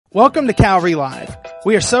Welcome to Calvary Live.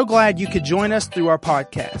 We are so glad you could join us through our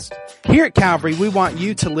podcast. Here at Calvary, we want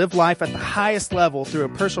you to live life at the highest level through a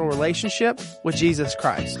personal relationship with Jesus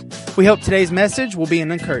Christ. We hope today's message will be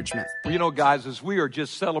an encouragement. Well, you know, guys, as we are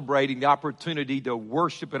just celebrating the opportunity to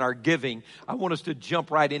worship in our giving, I want us to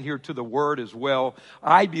jump right in here to the Word as well.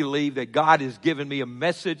 I believe that God has given me a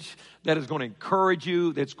message that is going to encourage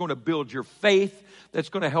you, that's going to build your faith, that's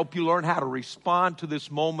going to help you learn how to respond to this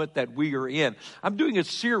moment that we are in. I'm doing a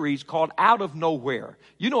series called Out of Nowhere.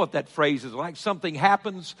 You know what that phrase is like. Something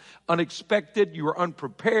happens unexpected, you were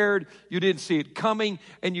unprepared, you didn't see it coming,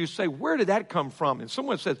 and you say, where did that come from? And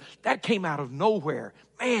someone says, that came out of nowhere.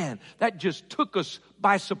 Man, that just took us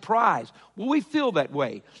by surprise. Well, we feel that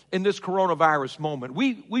way in this coronavirus moment.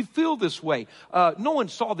 We feel this way. No one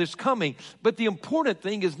saw this coming. But the important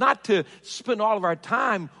thing is not to spend all of our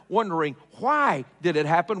time wondering, why did it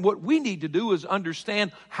happen? What we need to do is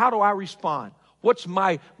understand, how do I respond? What's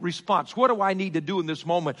my response? What do I need to do in this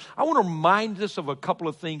moment? I want to remind us of a couple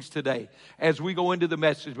of things today as we go into the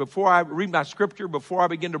message. Before I read my scripture, before I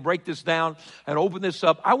begin to break this down and open this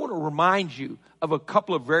up, I want to remind you of a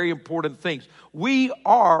couple of very important things. We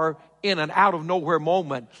are in an out of nowhere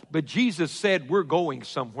moment, but Jesus said we're going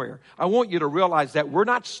somewhere. I want you to realize that we're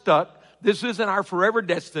not stuck. This isn't our forever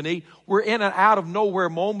destiny. We're in an out of nowhere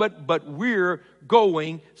moment, but we're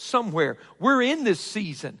going somewhere. We're in this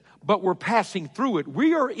season, but we're passing through it.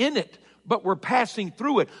 We are in it, but we're passing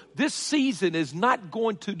through it. This season is not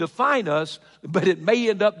going to define us, but it may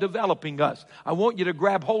end up developing us. I want you to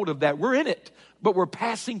grab hold of that. We're in it, but we're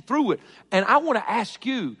passing through it. And I want to ask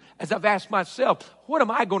you, as I've asked myself, what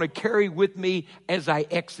am I going to carry with me as I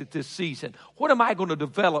exit this season? What am I going to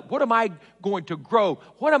develop? What am I going to grow?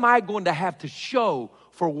 What am I going to have to show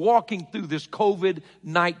for walking through this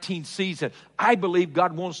COVID-19 season? I believe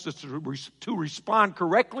God wants us to respond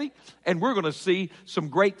correctly, and we're going to see some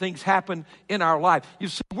great things happen in our life. You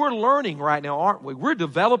see, we're learning right now, aren't we? We're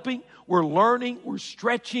developing, we're learning, we're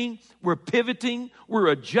stretching, we're pivoting, we're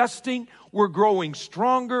adjusting, we're growing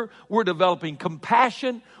stronger, we're developing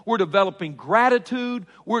compassion, we're developing gratitude,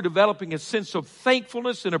 we're developing a sense of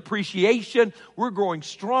thankfulness and appreciation. We're growing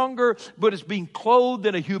stronger, but it's being clothed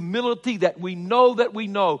in a humility that we know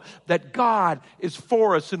that God is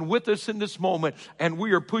for us and with us in this moment, and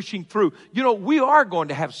we are pushing through. You know, we are going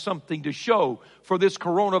to have something to show for this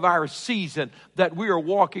coronavirus season that we are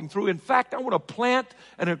walking through. In fact, I want to plant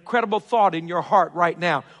an incredible thought in your heart right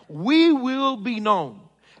now. We will be known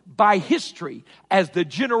by history as the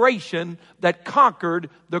generation that conquered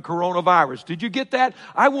the coronavirus. Did you get that?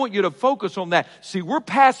 I want you to focus on that. See, we're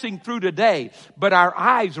passing through today, but our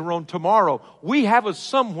eyes are on tomorrow. We have a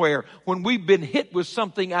somewhere when we've been hit with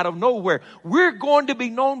something out of nowhere. We're going to be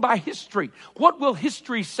known by history. What will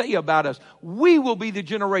history say about us? We will be the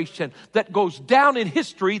generation that goes down in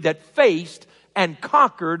history that faced and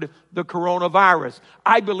conquered the coronavirus.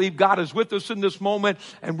 I believe God is with us in this moment,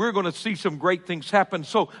 and we're going to see some great things happen.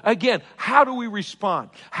 So again, how do we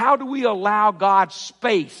respond? How do we allow God's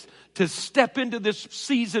space to step into this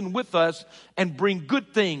season with us and bring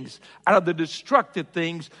good things out of the destructive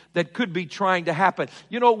things that could be trying to happen?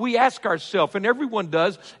 You know, we ask ourselves, and everyone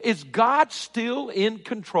does, is God still in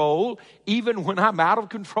control even when I'm out of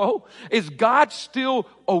control? Is God still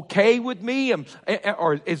okay with me?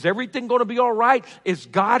 Or is everything going to be all right? Is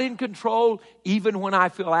God in control even when I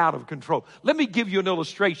feel out of control? Let me give you an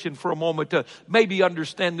illustration for a moment to maybe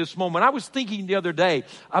understand this moment. I was thinking the other day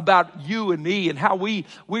about you and me and how we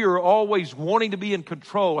are always wanting to be in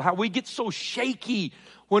control, how we get so shaky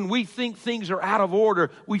when we think things are out of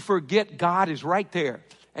order. We forget God is right there.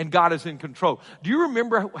 And God is in control. Do you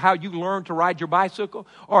remember how you learned to ride your bicycle?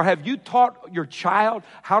 Or have you taught your child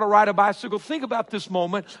how to ride a bicycle? Think about this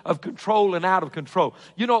moment of control and out of control.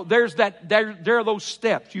 You know, there are those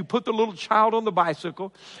steps. You put the little child on the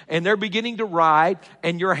bicycle, and they're beginning to ride,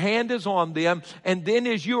 and your hand is on them. And then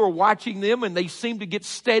as you are watching them, and they seem to get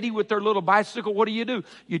steady with their little bicycle, what do?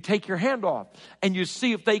 You take your hand off, and you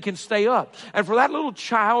see if they can stay up. And for that little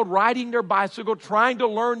child riding their bicycle, trying to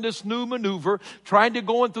learn this new maneuver, trying to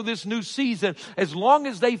go through this new season, as long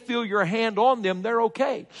as they feel your hand on them, they're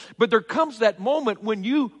okay. But there comes that moment when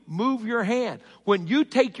you move your hand, when you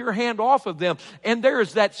take your hand off of them, and there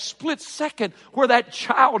is that split second where that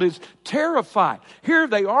child is terrified. Here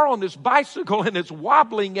they are on this bicycle, and it's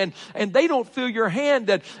wobbling, and they don't feel your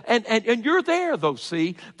hand, and you're there though,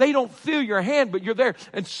 see? They don't feel your hand, but you're there.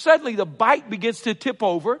 And suddenly the bike begins to tip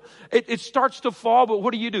over. It starts to fall, but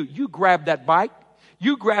what do? You grab that bike.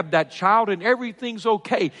 You grab that child and everything's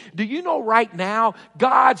okay. Do you know right now,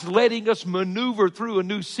 God's letting us maneuver through a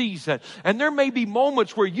new season. And there may be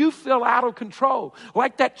moments where you feel out of control.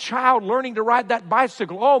 Like that child learning to ride that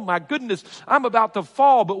bicycle. Oh my goodness, I'm about to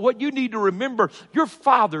fall. But what you need to remember, your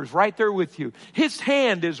Father's right there with you. His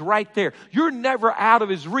hand is right there. You're never out of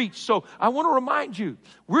His reach. So I want to remind you,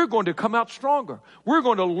 we're going to come out stronger. We're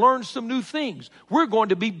going to learn some new things. We're going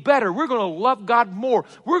to be better. We're going to love God more.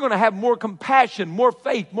 We're going to have more compassion, more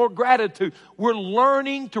faith, more gratitude. We're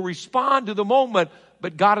learning to respond to the moment,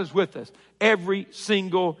 but God is with us every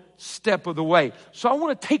single step of the way. So I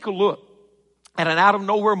want to take a look at an out of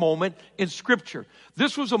nowhere moment in Scripture.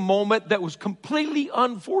 This was a moment that was completely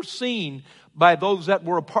unforeseen by those that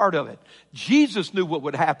were a part of it. Jesus knew what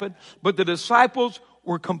would happen, but the disciples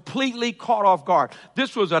were completely caught off guard.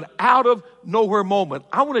 This was an out of nowhere moment.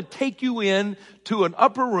 I want to take you in to an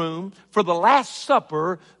upper room for the Last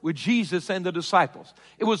Supper with Jesus and the disciples.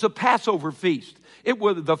 It was a Passover feast. It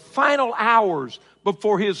was the final hours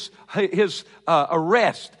before his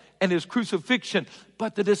arrest and his crucifixion.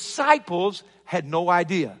 But the disciples had no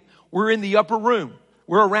idea. We're in the upper room.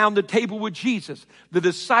 We're around the table with Jesus. The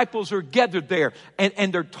disciples are gathered there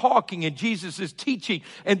and they're talking and Jesus is teaching.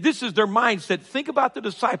 And this is their mindset. Think about the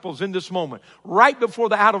disciples in this moment. Right before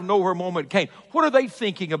the out of nowhere moment came. What are they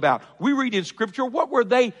thinking about? We read in Scripture, what were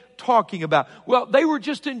they talking about? Well, they were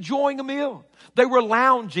just enjoying a meal. They were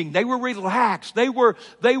lounging. They were relaxed. They were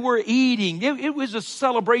eating. It was a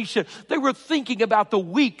celebration. They were thinking about the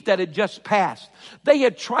week that had just passed. They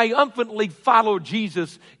had triumphantly followed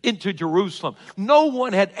Jesus into Jerusalem. No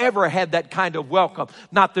one had ever had that kind of welcome.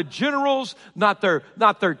 Not the generals, not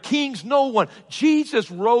their kings, no one.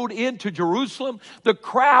 Jesus rode into Jerusalem. The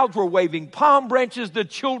crowds were waving palm branches. The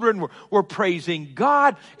children were praising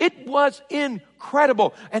God. It was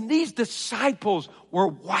incredible. And these disciples were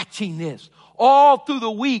watching this. All through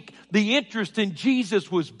the week, the interest in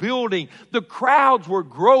Jesus was building. The crowds were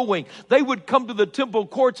growing. They would come to the temple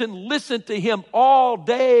courts and listen to Him all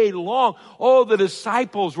day long. Oh, the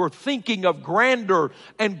disciples were thinking of grandeur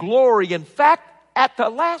and glory. In fact, at the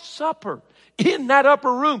Last Supper, in that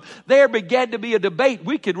upper room, there began to be a debate.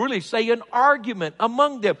 We could really say an argument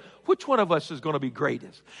among them. Which one of us is going to be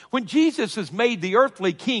greatest? When Jesus is made the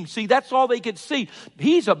earthly king, see, that's all they could see.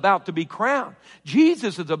 He's about to be crowned.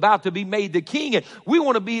 Jesus is about to be made the king, and we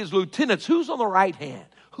want to be His lieutenants. Who's on the right hand?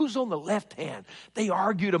 Who's on the left hand? They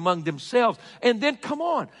argued among themselves. And then, come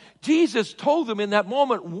on, Jesus told them in that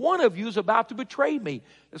moment, one of you is about to betray me.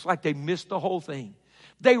 It's like they missed the whole thing.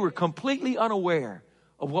 They were completely unaware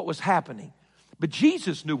of what was happening. But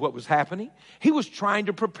Jesus knew what was happening. He was trying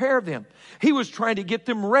to prepare them. He was trying to get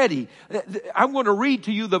them ready. I'm going to read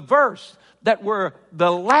to you the verse that were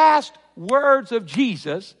the last words of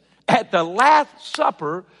Jesus at the Last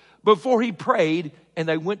Supper before He prayed and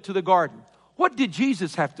they went to the garden. What did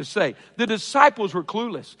Jesus have to say? The disciples were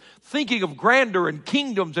clueless, thinking of grandeur and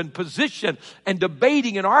kingdoms and position and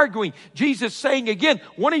debating and arguing. Jesus saying again,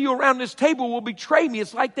 one of you around this table will betray me.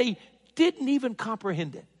 It's like they didn't even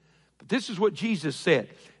comprehend it. But this is what Jesus said.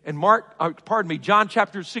 In John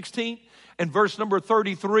chapter 16 and verse number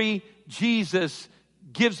 33, Jesus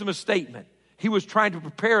gives them a statement. He was trying to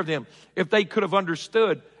prepare them if they could have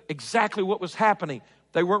understood exactly what was happening.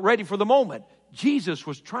 They weren't ready for the moment. Jesus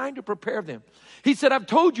was trying to prepare them. He said, I've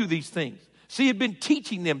told you these things. See, He had been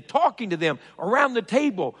teaching them, talking to them around the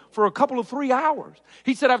table for a couple of 3 hours.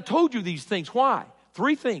 He said, I've told you these things. Why?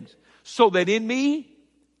 3 things. So that in me,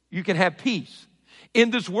 you can have peace. In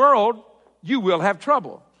this world, you will have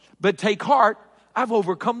trouble. But take heart, I've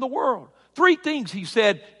overcome the world. 3 things He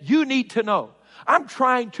said you need to know. I'm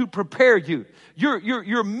trying to prepare you.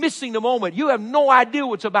 You're missing the moment. You have no idea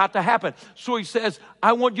what's about to happen. So He says,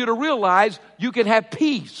 I want you to realize you can have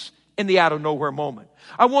peace in the out of nowhere moment.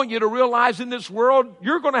 I want you to realize in this world,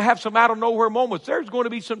 you're going to have some out of nowhere moments. There's going to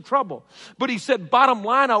be some trouble. But He said, bottom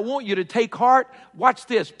line, I want you to take heart. Watch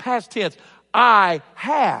this, past tense. I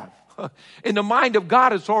have. In the mind of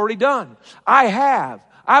God, it's already done. I've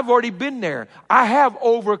already been there. I have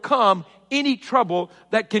overcome any trouble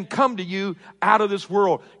that can come to you out of this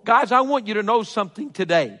world. Guys, I want you to know something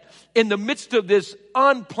today. In the midst of this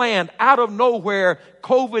unplanned, out of nowhere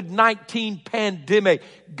COVID-19 pandemic,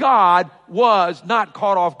 God was not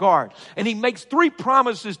caught off guard. And He makes 3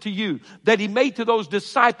 promises to you that He made to those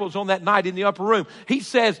disciples on that night in the upper room. He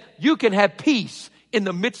says, you can have peace in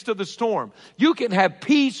the midst of the storm. You can have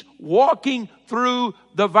peace walking through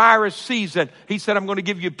the virus season. He said, I'm going to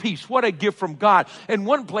give you peace. What a gift from God. In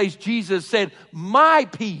one place, Jesus said, my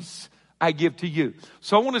peace I give to you.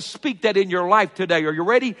 So I want to speak that in your life today. Are you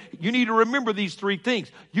ready? You need to remember these 3 things.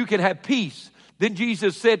 You can have peace. Then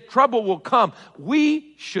Jesus said, trouble will come.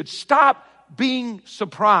 We should stop being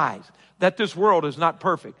surprised that this world is not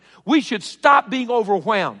perfect. We should stop being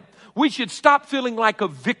overwhelmed. We should stop feeling like a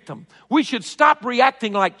victim. We should stop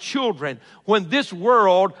reacting like children when this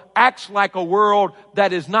world acts like a world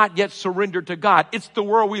that is not yet surrendered to God. It's the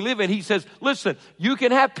world we live in. He says, listen, you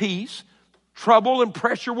can have peace. Trouble and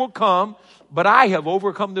pressure will come, but I have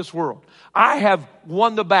overcome this world. I have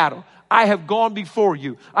won the battle. I have gone before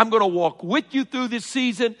you. I'm going to walk with you through this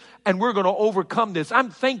season, and we're going to overcome this. I'm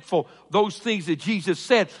thankful those things that Jesus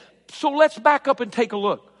said. So let's back up and take a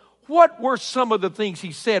look. What were some of the things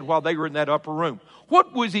he said while they were in that upper room?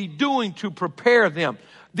 What was he doing to prepare them?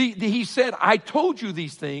 He said, I told you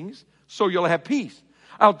these things so you'll have peace.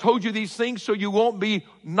 I told you these things so you won't be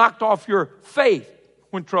knocked off your faith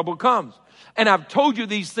when trouble comes. And I've told you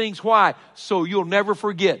these things, why? So you'll never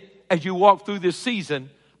forget as you walk through this season,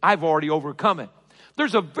 I've already overcome it.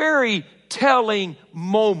 There's a very telling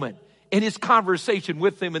moment in his conversation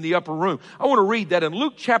with them in the upper room. I want to read that in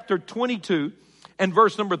Luke chapter 22 and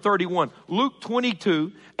verse number 31. Luke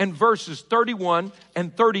 22 and verses 31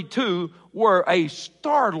 and 32 were a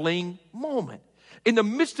startling moment. In the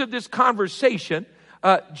midst of this conversation,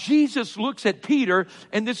 Jesus looks at Peter,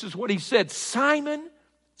 and this is what he said. Simon,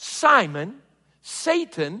 Simon,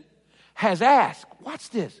 Satan has asked, watch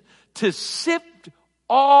this, to sift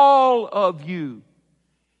all of you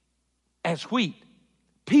as wheat.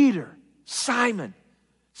 Peter, Simon,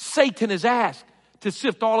 Satan has asked to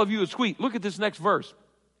sift all of you as wheat. Look at this next verse.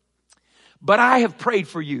 But I have prayed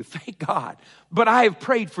for you, thank God. But I have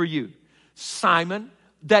prayed for you, Simon,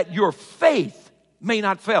 that your faith may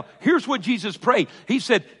not fail. Here's what Jesus prayed. He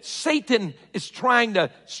said, Satan is trying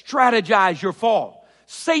to strategize your fall.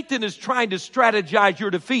 Satan is trying to strategize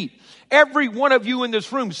your defeat. Every one of you in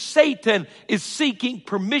this room, Satan is seeking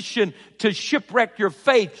permission to shipwreck your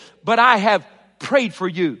faith. But I have prayed for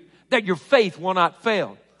you that your faith will not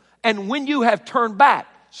fail. And when you have turned back,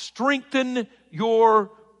 strengthen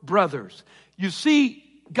your brothers. You see,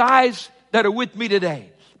 guys that are with me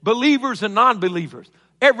today, believers and non-believers,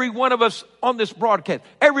 every one of us on this broadcast,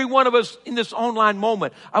 every one of us in this online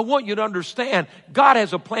moment, I want you to understand God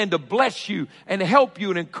has a plan to bless you and help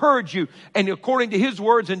you and encourage you. And according to his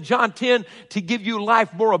words in John 10, to give you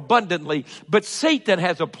life more abundantly. But Satan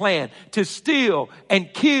has a plan to steal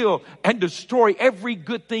and kill and destroy every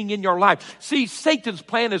good thing in your life. See, Satan's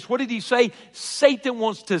plan is, what did he say? Satan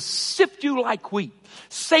wants to sift you like wheat.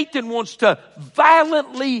 Satan wants to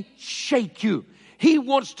violently shake you. He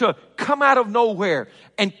wants to come out of nowhere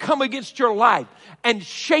and come against your life and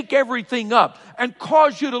shake everything up and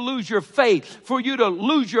cause you to lose your faith, for you to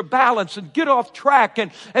lose your balance and get off track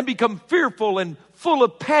and become fearful and full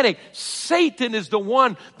of panic. Satan is the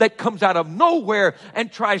one that comes out of nowhere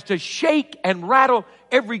and tries to shake and rattle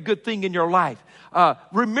every good thing in your life.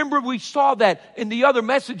 Remember, we saw that in the other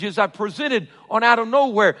messages I presented on Out of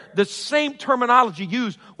Nowhere. The same terminology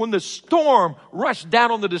used when the storm rushed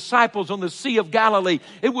down on the disciples on the Sea of Galilee.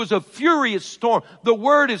 It was a furious storm. The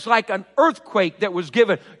word is like an earthquake that was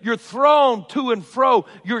given. You're thrown to and fro.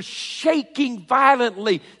 You're shaking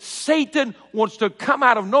violently. Satan wants to come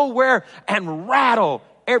out of nowhere and rattle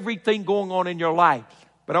everything going on in your life.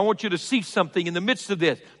 But I want you to see something in the midst of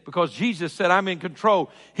this, because Jesus said, I'm in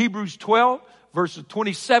control. Hebrews 12. Verses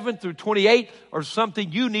 27 through 28 are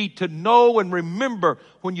something you need to know and remember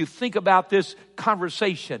when you think about this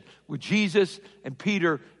conversation with Jesus and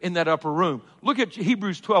Peter in that upper room. Look at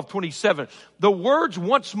Hebrews 12:27. The words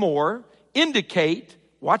once more indicate,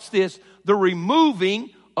 watch this, the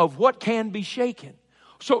removing of what can be shaken.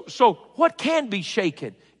 So what can be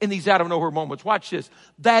shaken in these out of nowhere moments? Watch this.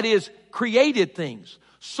 That is created things,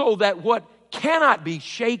 so that what cannot be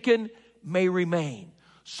shaken may remain.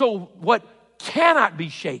 So what cannot be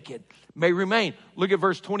shaken may remain. Look at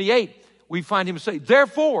verse 28. We find him say,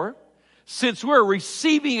 therefore, since we're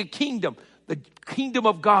receiving a kingdom, the kingdom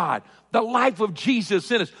of God, the life of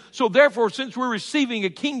Jesus in us. So therefore, since we're receiving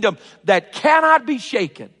a kingdom that cannot be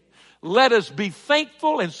shaken, let us be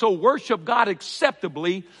thankful and so worship God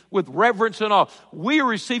acceptably with reverence and awe. We are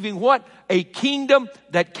receiving what? A kingdom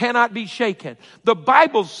that cannot be shaken. The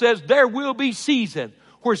Bible says there will be season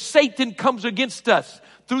where Satan comes against us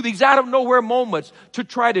through these out of nowhere moments to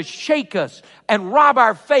try to shake us and rob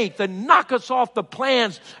our faith and knock us off the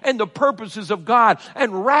plans and the purposes of God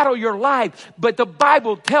and rattle your life. But the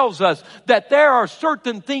Bible tells us that there are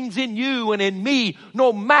certain things in you and in me,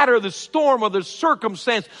 no matter the storm or the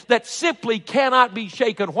circumstance, that simply cannot be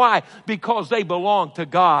shaken. Why? Because they belong to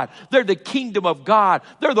God. They're the kingdom of God.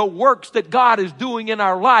 They're the works that God is doing in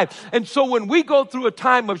our life. And so when we go through a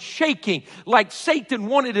time of shaking, like Satan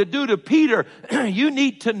wanted to do to Peter, you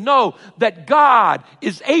need need to know that God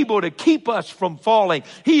is able to keep us from falling.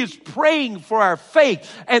 He is praying for our faith.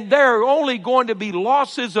 And there are only going to be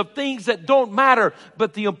losses of things that don't matter,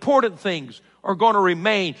 but the important things are going to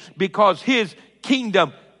remain because His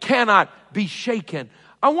kingdom cannot be shaken.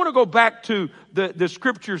 I want to go back to the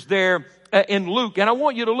scriptures there in Luke, and I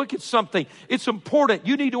want you to look at something. It's important.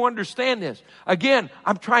 You need to understand this. Again,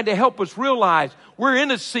 I'm trying to help us realize we're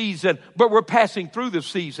in a season, but we're passing through the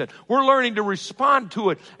season. We're learning to respond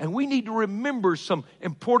to it, and we need to remember some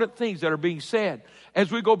important things that are being said.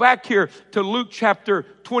 As we go back here to Luke chapter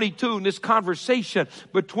 22, in this conversation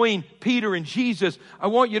between Peter and Jesus, I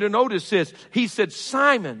want you to notice this. He said,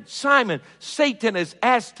 Simon, Simon, Satan has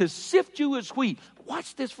asked to sift you as wheat.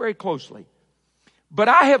 Watch this very closely. But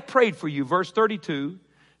I have prayed for you, verse 32.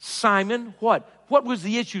 Simon, what? What was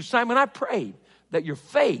the issue? Simon, I prayed that your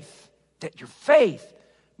faith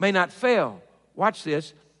may not fail. Watch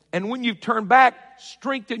this. And when you turn back,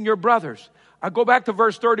 strengthen your brothers. I go back to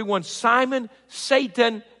verse 31. Simon,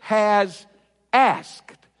 Satan has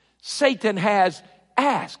asked. Satan has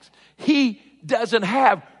asked. He doesn't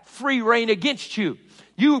have free reign against you.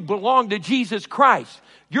 You belong to Jesus Christ.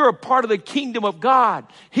 You're a part of the kingdom of God.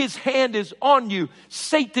 His hand is on you.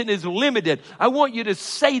 Satan is limited. I want you to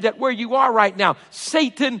say that where you are right now.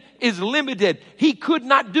 Satan is limited. He could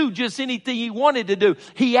not do just anything he wanted to do.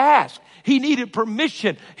 He asked. He needed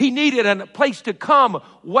permission. He needed a place to come,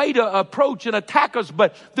 way to approach and attack us.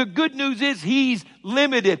 But the good news is he's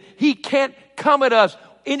limited. He can't come at us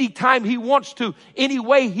anytime he wants to, any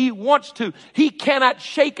way he wants to. He cannot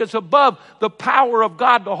shake us above the power of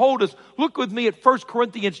God to hold us. Look with me at 1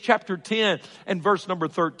 Corinthians chapter 10 and verse number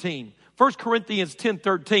 13. 1 Corinthians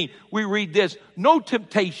 10:13, we read this. No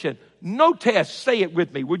temptation, no test. Say it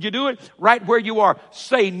with me. Would you do it? Right where you are.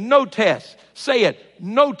 Say no test. Say it.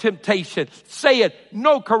 No temptation. Say it.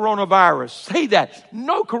 No coronavirus. Say that.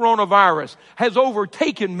 No coronavirus has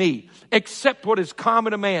overtaken me except what is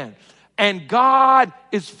common to man. And God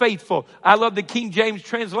is faithful. I love the King James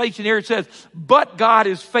translation here. It says, but God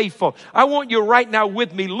is faithful. I want you right now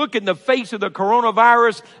with me, look in the face of the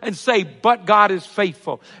coronavirus and say, but God is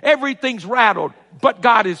faithful. Everything's rattled, but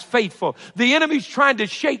God is faithful. The enemy's trying to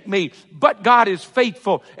shake me, but God is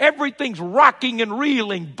faithful. Everything's rocking and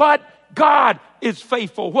reeling, but God is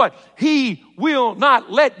faithful. What? He will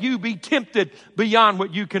not let you be tempted beyond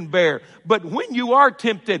what you can bear. But when you are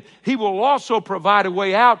tempted, He will also provide a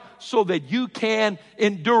way out so that you can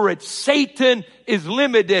endure it. Satan is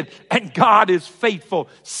limited and God is faithful.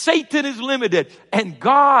 Satan is limited and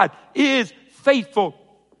God is faithful.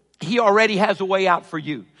 He already has a way out for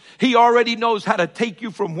you. He already knows how to take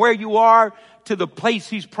you from where you are to the place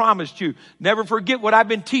He's promised you. Never forget what I've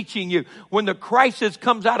been teaching you. When the crisis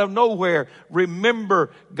comes out of nowhere,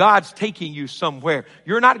 remember God's taking you somewhere.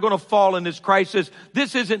 You're not going to fall in this crisis.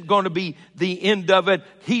 This isn't going to be the end of it.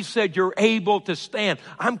 He said you're able to stand.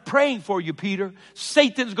 I'm praying for you, Peter.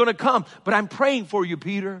 Satan's going to come, but I'm praying for you,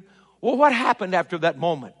 Peter. Well, what happened after that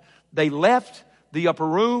moment? They left the upper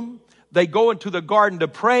room. They go into the garden to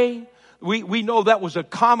pray. We know that was a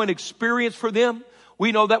common experience for them.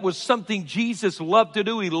 We know that was something Jesus loved to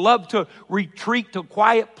do. He loved to retreat to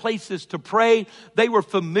quiet places to pray. They were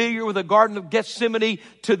familiar with the Garden of Gethsemane.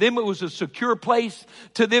 To them, it was a secure place.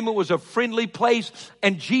 To them, it was a friendly place.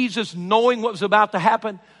 And Jesus, knowing what was about to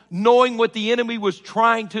happen, knowing what the enemy was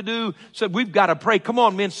trying to do, said, we've got to pray. Come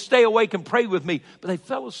on, men, stay awake and pray with me. But they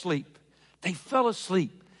fell asleep. They fell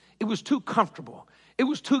asleep. It was too comfortable. It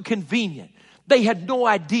was too convenient. They had no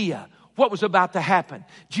idea what was about to happen.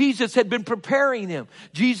 Jesus had been preparing them.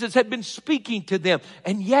 Jesus had been speaking to them.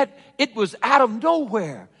 And yet it was out of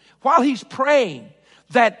nowhere while He's praying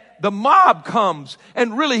that the mob comes,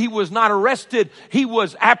 and really he was not arrested. He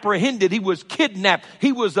was apprehended. He was kidnapped.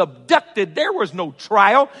 He was abducted. There was no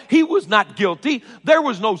trial. He was not guilty. There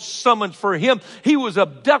was no summons for him. He was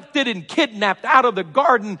abducted and kidnapped out of the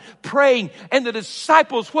garden praying. And the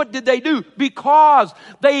disciples, what did they do? Because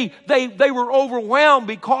they were overwhelmed,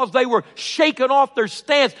 because they were shaken off their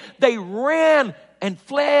stance, they ran and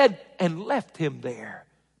fled and left Him there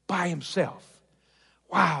by Himself.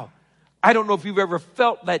 Wow. I don't know if you've ever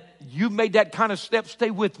felt that you made that kind of step.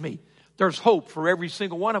 Stay with me. There's hope for every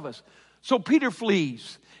single one of us. So Peter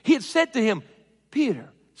flees. He had said to him, Peter,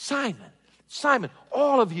 Simon,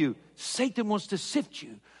 all of you, Satan wants to sift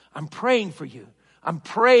you. I'm praying for you. I'm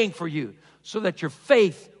praying for you so that your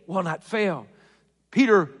faith will not fail.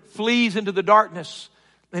 Peter flees into the darkness,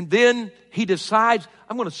 and then he decides,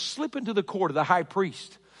 I'm going to slip into the court of the high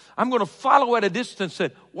priest. I'm going to follow at a distance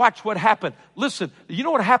and watch what happens. Listen, you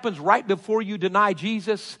know what happens right before you deny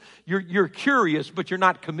Jesus? You're curious, but you're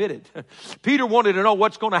not committed. Peter wanted to know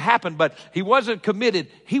what's going to happen, but he wasn't committed.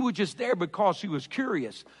 He was just there because he was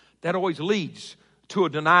curious. That always leads to a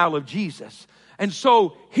denial of Jesus. And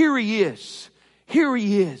so here he is. Here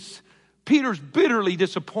he is. Peter's bitterly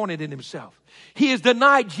disappointed in himself. He has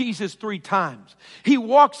denied Jesus 3 times. He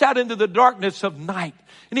walks out into the darkness of night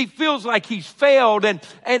and he feels like he's failed and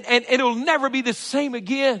it'll never be the same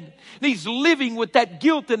again. And he's living with that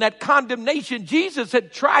guilt and that condemnation. Jesus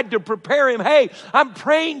had tried to prepare him. Hey, I'm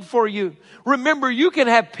praying for you. Remember, you can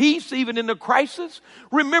have peace even in the crisis.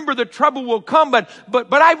 Remember, the trouble will come,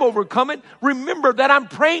 but I've overcome it. Remember that I'm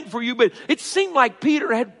praying for you. But it seemed like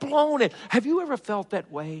Peter had blown it. Have you ever felt that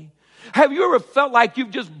way? Have you ever felt like you've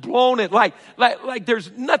just blown it, like there's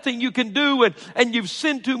nothing you can do and you've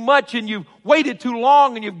sinned too much and you've waited too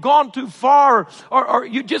long and you've gone too far or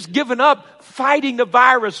you've just given up fighting the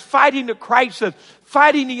virus, fighting the crisis,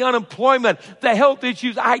 fighting the unemployment, the health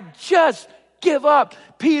issues. I just give up.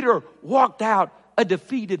 Peter walked out a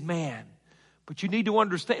defeated man. But you need to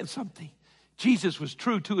understand something. Jesus was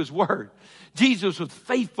true to his word. Jesus was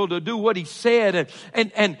faithful to do what he said.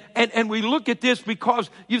 And we look at this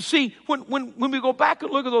because, you see, when we go back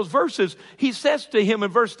and look at those verses, he says to him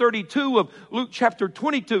in verse 32 of Luke chapter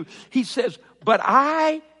 22, he says, but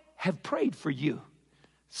I have prayed for you,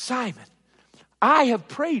 Simon. I have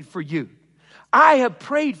prayed for you. I have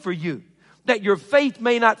prayed for you that your faith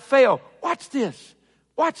may not fail. Watch this.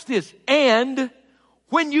 Watch this. And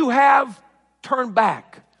when you have turned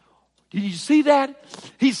back. Did you see that?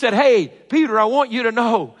 He said, hey, Peter, I want you to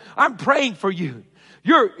know I'm praying for you.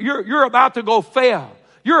 You're about to go fail.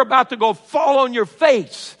 You're about to go fall on your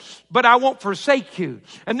face, but I won't forsake you.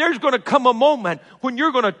 And there's going to come a moment when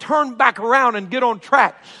you're going to turn back around and get on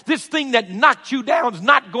track. This thing that knocked you down is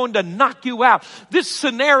not going to knock you out. This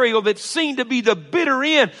scenario that seemed to be the bitter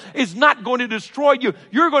end is not going to destroy you.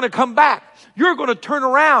 You're going to come back. You're going to turn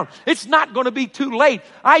around. It's not going to be too late.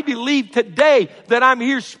 I believe today that I'm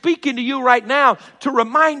here speaking to you right now to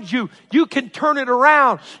remind you, you can turn it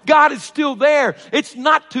around. God is still there. It's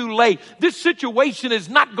not too late. This situation is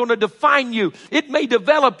not going to define you. It may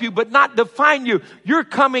develop you, but not define you. You're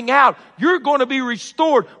coming out. You're going to be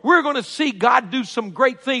restored. We're going to see God do some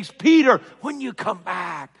great things. Peter, when you come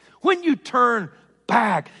back, when you turn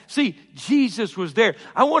back. See, Jesus was there.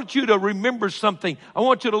 I want you to remember something. I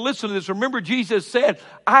want you to listen to this. Remember, Jesus said,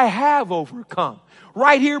 I have overcome.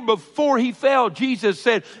 Right here before he fell, Jesus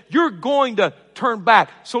said, you're going to turn back.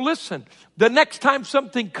 So listen, the next time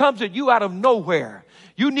something comes at you out of nowhere,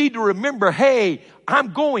 you need to remember, hey,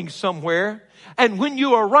 I'm going somewhere. And when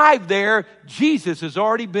you arrive there, Jesus has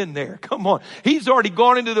already been there. Come on. He's already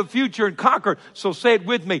gone into the future and conquered. So say it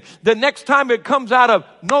with me. The next time it comes out of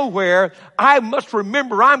nowhere, I must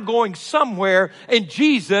remember I'm going somewhere and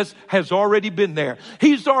Jesus has already been there.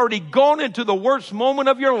 He's already gone into the worst moment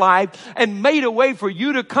of your life and made a way for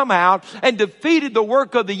you to come out and defeated the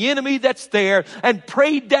work of the enemy that's there and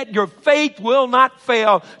prayed that your faith will not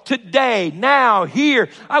fail. Today, now, here,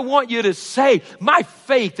 I want you to say, my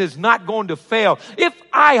faith is not going to fail. If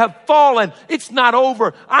I have fallen, it's not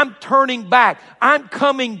over. I'm turning back. I'm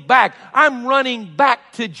coming back. I'm running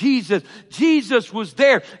back to Jesus. Jesus was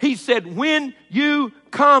there. He said, when you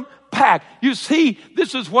come back. You see,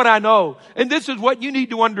 this is what I know. And this is what you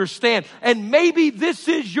need to understand. And maybe this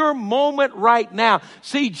is your moment right now.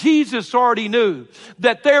 See, Jesus already knew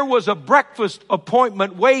that there was a breakfast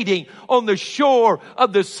appointment waiting on the shore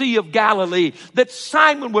of the Sea of Galilee. That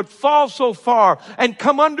Simon would fall so far and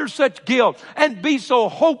come under such guilt and be so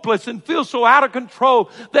hopeless and feel so out of control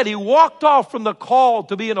that he walked off from the call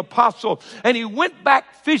to be an apostle. And he went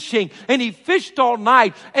back fishing and he fished all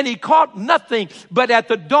night and he caught nothing. But at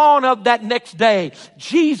the dawn of that next day,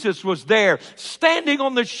 Jesus was there, standing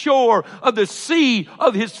on the shore of the sea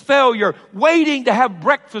of his failure, waiting to have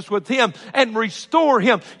breakfast with him and restore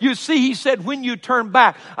him. You see, he said, when you turn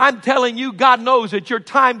back, I'm telling you, God knows it's your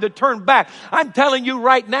time to turn back. I'm telling you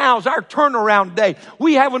right now is our turnaround day.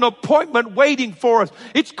 We have an appointment waiting for us.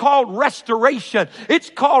 It's called restoration.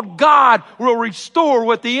 It's called God will restore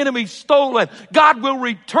what the enemy's stolen. God will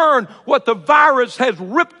return what the virus has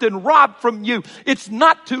ripped and robbed from you. It's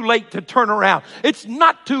not too late to turn around. It's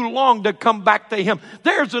not too long to come back to him.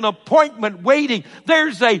 There's an appointment waiting.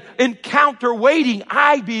 There's an encounter waiting.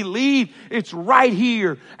 I believe it's right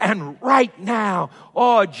here and right now.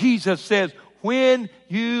 Oh, Jesus says, when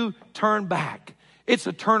you turn back, it's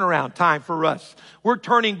a turnaround time for us. We're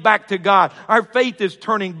turning back to God. Our faith is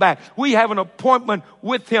turning back. We have an appointment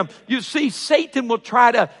with him. You see, Satan will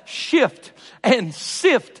try to shift and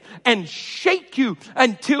sift and shake you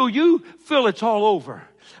until you feel it's all over,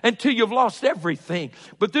 until you've lost everything.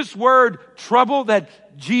 But this word trouble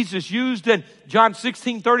that Jesus used in John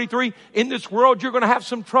 16:33, in this world you're going to have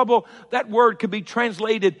some trouble. That word could be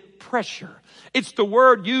translated pressure. It's the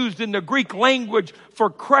word used in the Greek language for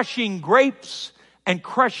crushing grapes and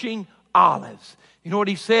crushing olives. You know what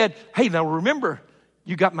he said? Hey, now remember,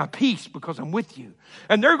 you got my peace because I'm with you.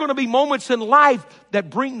 And there are going to be moments in life that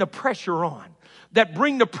bring the pressure on. That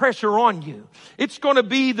bring the pressure on you. It's going to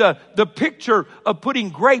be the picture of putting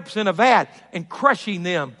grapes in a vat and crushing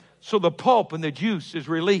them so the pulp and the juice is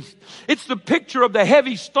released. It's the picture of the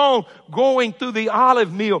heavy stone going through the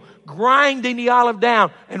olive mill, grinding the olive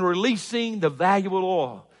down and releasing the valuable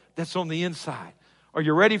oil that's on the inside. Are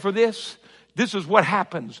you ready for this? This is what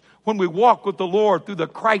happens when we walk with the Lord through the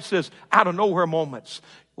crisis, out of nowhere moments.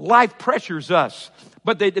 Life pressures us,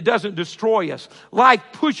 but it doesn't destroy us. Life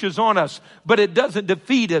pushes on us, but it doesn't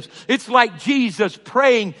defeat us. It's like Jesus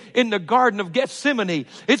praying in the Garden of Gethsemane.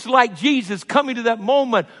 It's like Jesus coming to that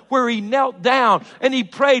moment where he knelt down and he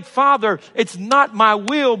prayed, Father, it's not my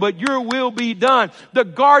will, but your will be done. The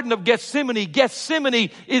Garden of Gethsemane. Gethsemane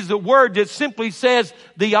is the word that simply says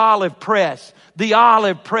the olive press. The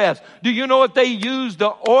olive press. Do you know what they used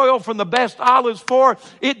the oil from the best olives for?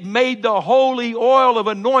 It made the holy oil of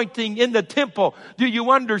anointing in the temple. Do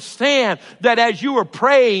you understand that as you are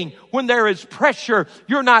praying, when there is pressure,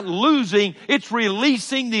 you're not losing, it's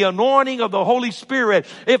releasing the anointing of the Holy Spirit.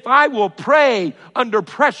 If I will pray under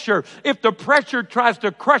pressure, if the pressure tries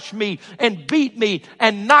to crush me and beat me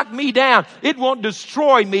and knock me down, it won't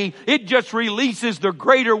destroy me. It just releases the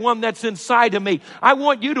greater one that's inside of me. I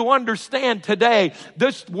want you to understand today,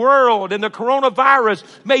 this world and the coronavirus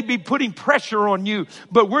may be putting pressure on you,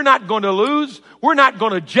 but we're not going to lose. We're not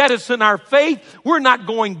going to jettison our faith. We're not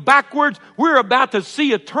going backwards. We're about to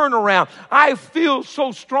see a turnaround. I feel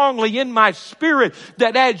so strongly in my spirit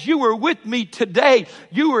that as you were with me today,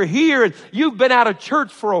 you were here and you've been out of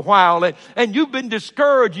church for a while and you've been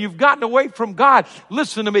discouraged. You've gotten away from God.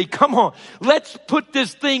 Listen to me. Come on. Let's put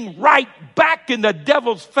this thing right back in the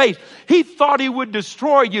devil's face. He thought he would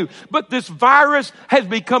destroy you, but this virus has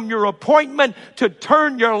become your appointment to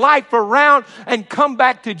turn your life around and come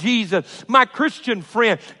back to Jesus. My Christian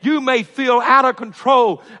friend, you may feel out of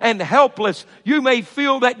control and helpless. You may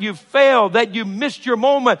feel that you failed, that you missed your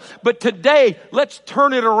moment. But today, let's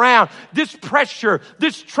turn it around. This pressure,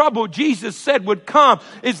 this trouble Jesus said would come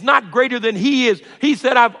is not greater than he is. He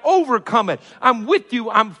said, I've overcome it. I'm with you.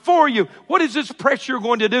 I'm for you. What is this pressure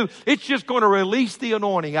going to do? It's just going to release the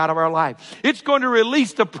anointing out of our life. It's going to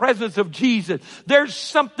release the presence of Jesus. There's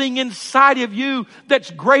something inside of you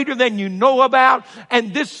that's greater than you know about.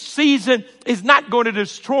 And this season is not going to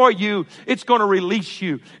destroy you. It's going to release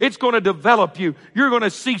you. It's going to develop you. You're going to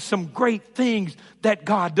see some great things that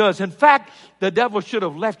God does. In fact, the devil should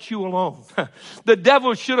have left you alone. The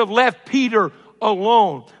devil should have left Peter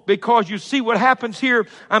alone, because you see what happens here.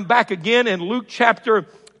 I'm back again in Luke chapter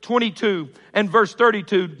 22 and verse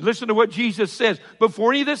 32. Listen to what Jesus says.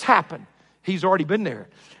 Before any of this happened, he's already been there.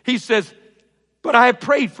 He says, but I have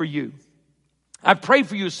prayed for you. I pray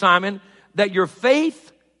for you, Simon, that your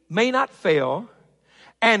faith may not fail.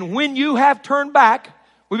 And when you have turned back,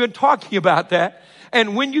 we've been talking about that.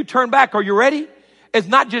 And when you turn back, are you ready? It's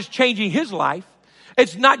not just changing his life.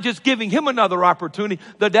 It's not just giving him another opportunity.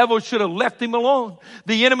 The devil should have left him alone.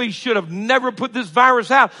 The enemy should have never put this virus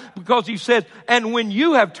out, because he says, and when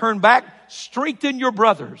you have turned back, strengthen your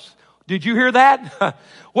brothers. Did you hear that?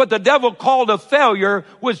 What the devil called a failure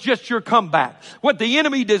was just your comeback. What the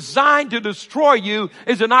enemy designed to destroy you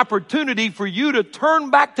is an opportunity for you to turn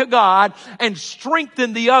back to God and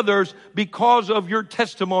strengthen the others because of your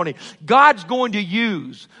testimony. God's going to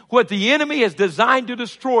use what the enemy has designed to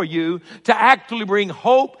destroy you to actually bring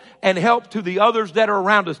hope and help to the others that are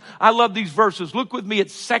around us. I love these verses. Look with me at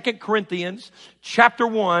 2 Corinthians chapter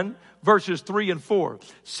 1. Verses 3 and 4.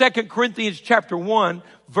 2 Corinthians chapter 1,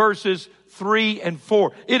 verses 3 and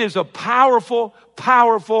 4. It is a powerful,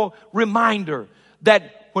 powerful reminder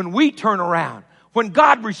that when we turn around, when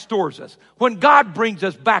God restores us, when God brings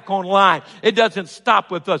us back online, it doesn't stop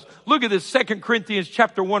with us. Look at this, 2 Corinthians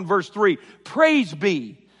chapter 1, verse 3. Praise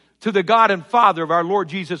be to the God and Father of our Lord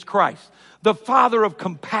Jesus Christ, the Father of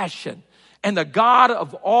compassion and the God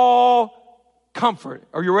of all comfort.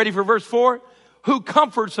 Are you ready for verse 4? Who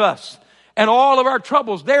comforts us and all of our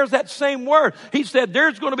troubles. There's that same word. He said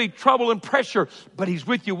there's going to be trouble and pressure, but he's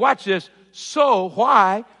with you. Watch this. So,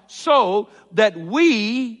 why? So that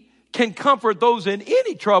we can comfort those in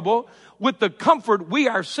any trouble with the comfort we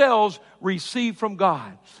ourselves receive from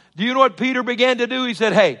God. Do you know what Peter began to do? He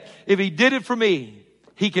said, hey, if he did it for me,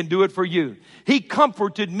 He can do it for you. He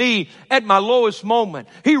comforted me at my lowest moment.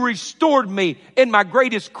 He restored me in my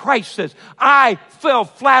greatest crisis. I fell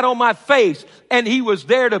flat on my face, and He was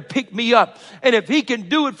there to pick me up. And if He can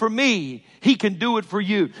do it for me, He can do it for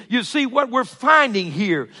you. You see, what we're finding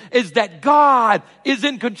here is that God is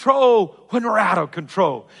in control when we're out of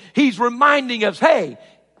control. He's reminding us, hey,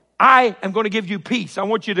 I am going to give you peace. I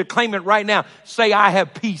want you to claim it right now. Say, I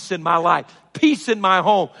have peace in my life. Peace in my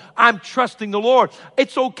home. I'm trusting the Lord.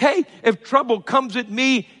 It's okay if trouble comes at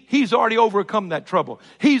me. He's already overcome that trouble.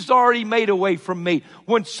 He's already made a way from me.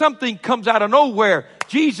 When something comes out of nowhere,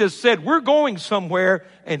 Jesus said, we're going somewhere,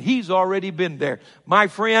 and He's already been there. My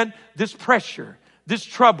friend, this pressure, this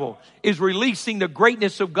trouble is releasing the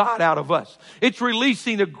greatness of God out of us. It's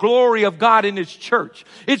releasing the glory of God in His church.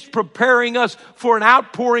 It's preparing us for an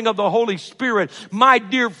outpouring of the Holy Spirit. My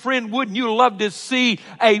dear friend, wouldn't you love to see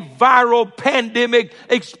a viral pandemic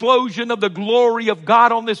explosion of the glory of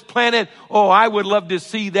God on this planet? Oh, I would love to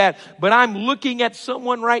see that. But I'm looking at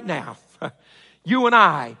someone right now. You and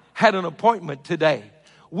I had an appointment today.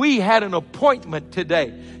 We had an appointment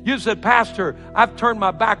today. You said, Pastor, I've turned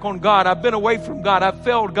my back on God. I've been away from God. I've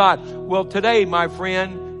failed God. Well, today, my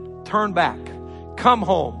friend, turn back. Come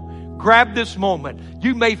home. Grab this moment.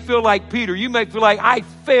 You may feel like Peter. You may feel like I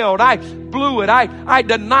failed. I blew it. I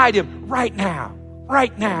denied Him. Right now.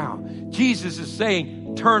 Right now. Jesus is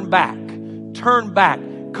saying, turn back. Turn back.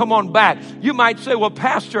 Come on back. You might say, well,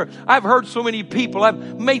 Pastor, I've heard so many people.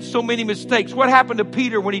 I've made so many mistakes. What happened to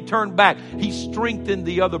Peter when he turned back? He strengthened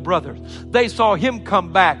the other brothers. They saw him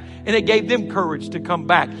come back, and it gave them courage to come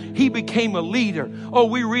back. He became a leader. Oh,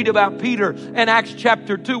 we read about Peter in Acts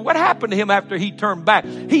chapter 2. What happened to him after he turned back?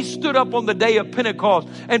 He stood up on the day of Pentecost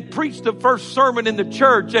and preached the first sermon in the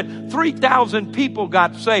church, and 3,000 people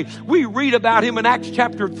got saved. We read about him in Acts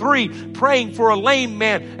chapter 3, praying for a lame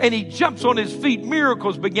man, and he jumps on his feet.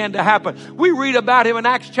 Miracles began to happen. We read about him in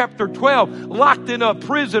Acts chapter 12, locked in a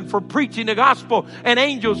prison for preaching the gospel, and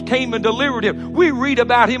angels came and delivered him. We read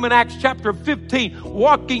about him in Acts chapter 15,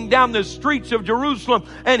 walking down the streets of Jerusalem,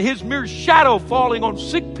 and his mere shadow falling on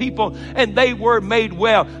sick people, and they were made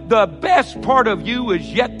well. The best part of you is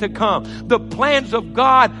yet to come. The plans of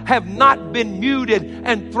God have not been muted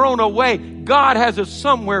and thrown away. God has a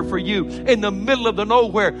somewhere for you in the middle of the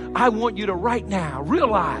nowhere. I want you to right now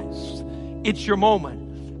realize it's your moment.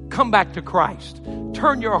 Come back to Christ.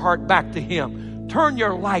 Turn your heart back to Him. Turn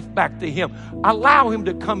your life back to Him. Allow Him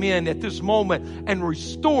to come in at this moment and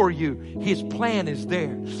restore you. His plan is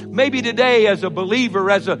there. Maybe today, as a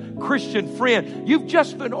believer, as a Christian friend, you've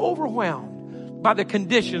just been overwhelmed by the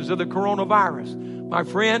conditions of the coronavirus. My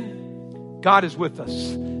friend, God is with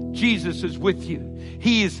us. Jesus is with you.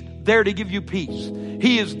 He is there to give you peace.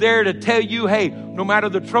 He is there to tell you, hey, no matter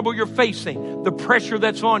the trouble you're facing, the pressure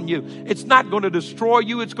that's on you, it's not going to destroy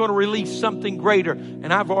you. It's going to release something greater.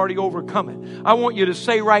 And I've already overcome it. I want you to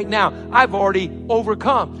say right now, I've already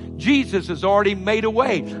overcome. Jesus has already made a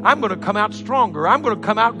way. I'm going to come out stronger. I'm going to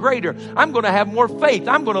come out greater. I'm going to have more faith.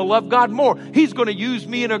 I'm going to love God more. He's going to use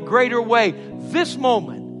me in a greater way. This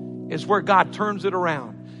moment is where God turns it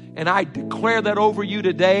around. And I declare that over you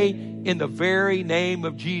today in the very name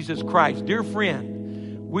of Jesus Christ. Dear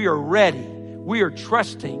friend, we are ready. We are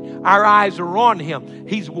trusting. Our eyes are on Him.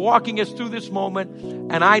 He's walking us through this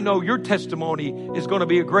moment. And I know your testimony is going to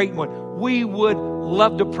be a great one. We would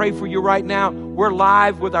love to pray for you right now. We're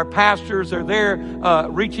live with our pastors. They're there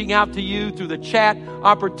reaching out to you through the chat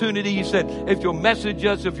opportunity. You said, if you'll message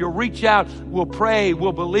us, if you'll reach out, we'll pray,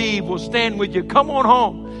 we'll believe, we'll stand with you. Come on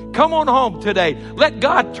home. Come on home today. Let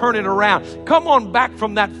God turn it around. Come on back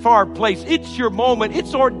from that far place. It's your moment.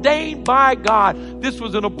 It's ordained by God. This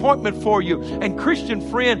was an appointment for you. And Christian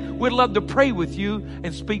friend, we'd love to pray with you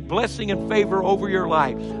and speak blessing and favor over your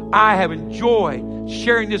life. I have enjoyed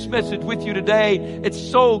sharing this message with you today. It's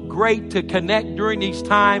so great to connect during these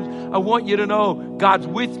times. I want you to know God's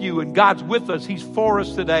with you and God's with us. He's for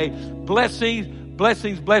us today. Blessings.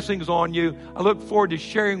 Blessings on you. I look forward to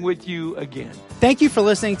sharing with you again. Thank you for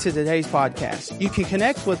listening to today's podcast. You can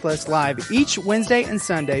connect with us live each Wednesday and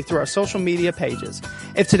Sunday through our social media pages.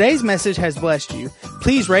 If today's message has blessed you,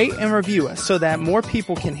 please rate and review us so that more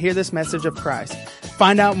people can hear this message of Christ.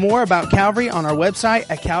 Find out more about Calvary on our website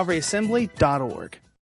at calvaryassembly.org.